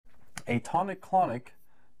A tonic-clonic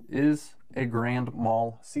is a grand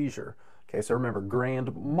mal seizure. Okay, so remember,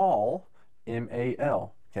 grand mal,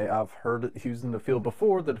 M-A-L. Okay, I've heard it used in the field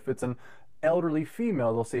before that if it's an elderly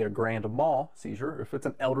female, they'll say a grand mal seizure. If it's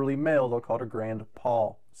an elderly male, they'll call it a grand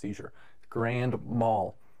mal seizure. Grand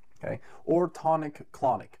mal, okay? Or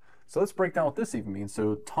tonic-clonic. So let's break down what this even means.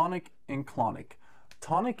 So tonic and clonic.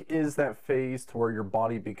 Tonic is that phase to where your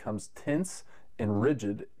body becomes tense and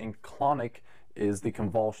rigid, and clonic is the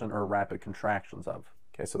convulsion or rapid contractions of.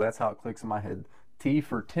 Okay, so that's how it clicks in my head. T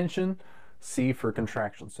for tension, C for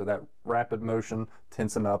contraction. So that rapid motion,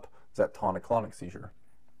 tensing up, is that tonic-clonic seizure.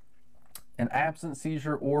 An absent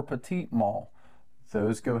seizure or petit mal,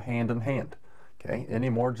 those go hand in hand. Okay,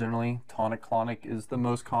 anymore generally, tonic-clonic is the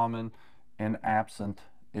most common and absent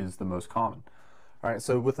is the most common. All right,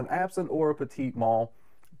 so with an absent or a petit mal,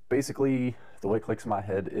 basically the way it clicks in my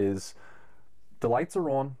head is the lights are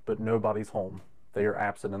on, but nobody's home. They are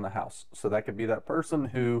absent in the house. So that could be that person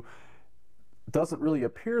who doesn't really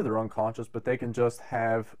appear they're unconscious, but they can just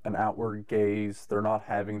have an outward gaze. They're not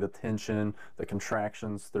having the tension, the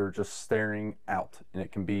contractions. They're just staring out, and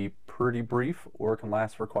it can be pretty brief or it can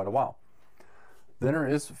last for quite a while. Then there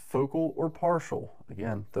is focal or partial.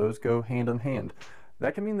 Again, those go hand in hand.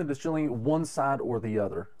 That can mean that it's generally one side or the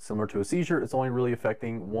other. Similar to a seizure, it's only really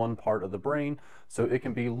affecting one part of the brain, so it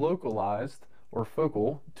can be localized or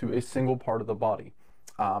focal to a single part of the body.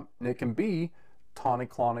 And it can be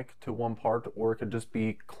tonic-clonic to one part, or it could just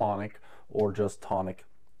be clonic or just tonic.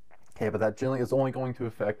 Okay, but that generally is only going to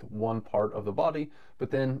affect one part of the body,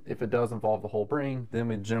 but then if it does involve the whole brain, then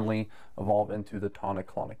we generally evolve into the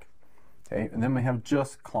tonic-clonic. Okay, and then we have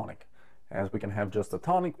just clonic. As we can have just the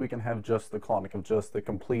tonic, we can have just the clonic of just the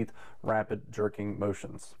complete rapid jerking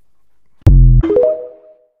motions.